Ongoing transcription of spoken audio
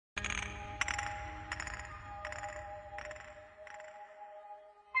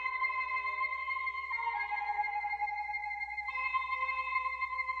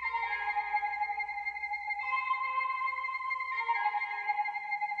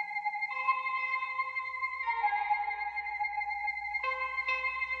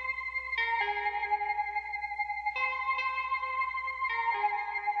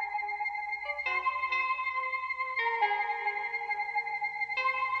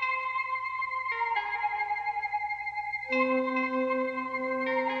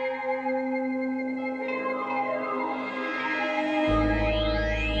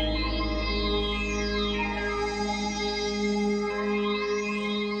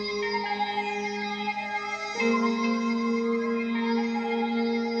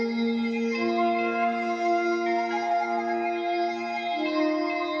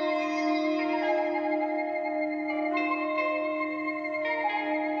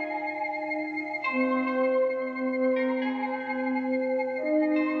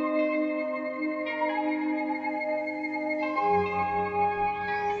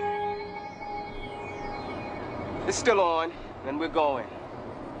It's still on, and we're going.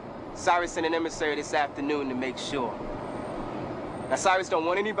 Cyrus sent an emissary this afternoon to make sure. Now, Cyrus don't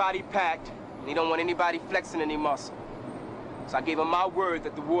want anybody packed, and he don't want anybody flexing any muscle. So I gave him my word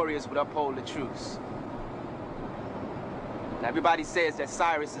that the warriors would uphold the truce. Now, everybody says that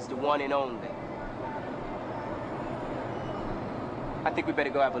Cyrus is the one and only. I think we better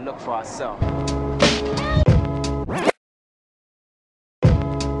go have a look for ourselves.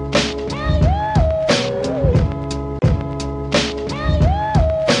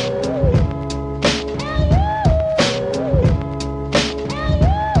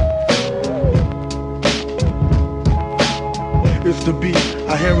 It's the beat,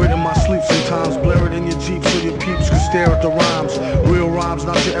 I hear it in my sleep sometimes. Blare it in your Jeep so your peeps can stare at the rhymes. Real rhymes,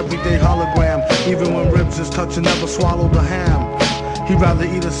 not your everyday hologram. Even when ribs is touching, never swallow the ham. He'd rather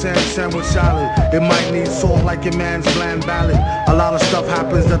eat a sandwich salad. It might need salt like your man's bland ballad. A lot of stuff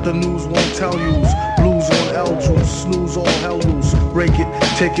happens that the news won't tell you. Blues on L juice, snooze all hell loose. Break it,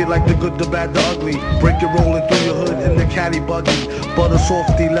 take it like the good, the bad, the ugly. Break it rolling through your hood in the caddy buggy. Butter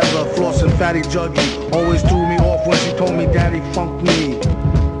softy leather, floss and fatty juggy. Always threw me off when she told me daddy funked me.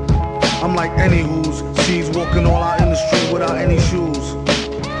 I'm like any who's sees walking all out in the street without any shoes.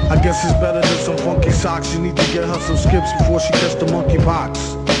 I guess it's better than some funky socks. You need to get her some skips before she gets the monkey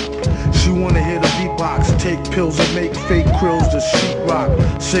pox. She wanna hear the beatbox, take pills and make fake krills to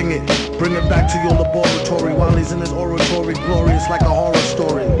sheetrock. Sing it, bring it back to your laboratory while he's in his oratory, glorious like a horror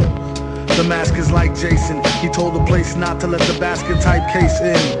story. The mask is like Jason, he told the place not to let the basket type case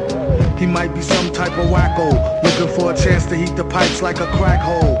in. He might be some type of wacko, looking for a chance to heat the pipes like a crack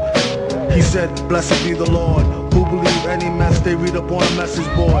hole. He said, blessed be the Lord, who believe any mess they read up on a message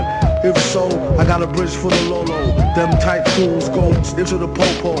board. If so, I got a bridge for the Lolo. Them tight fools go into the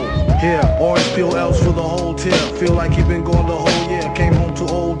popo. Here, orange peel L's for the whole tier. Feel like he been gone the whole year, came home to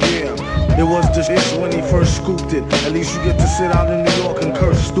old gear. It was the shit when he first scooped it. At least you get to sit out in New York and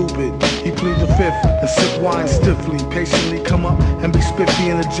curse stupid. He plead the fifth and sip wine stiffly. Patiently come up and be spiffy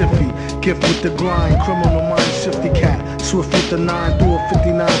in a jiffy. Gift with the grind, criminal mind shifty cat. Swift with the 9 through a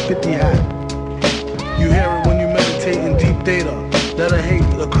 5950 hat. You hear it when you meditate in deep data. Let her hate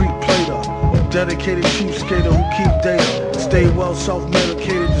a creep plater. Dedicated cheapskater who keep data. Stay well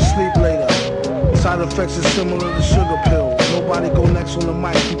self-medicated to sleep later. Side effects is similar to sugar pills. Nobody go next on the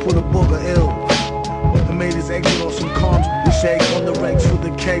mic, he put a booger ill. And made his exit on some calms. This egg on the regs for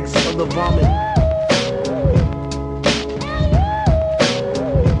the kegs of the vomit.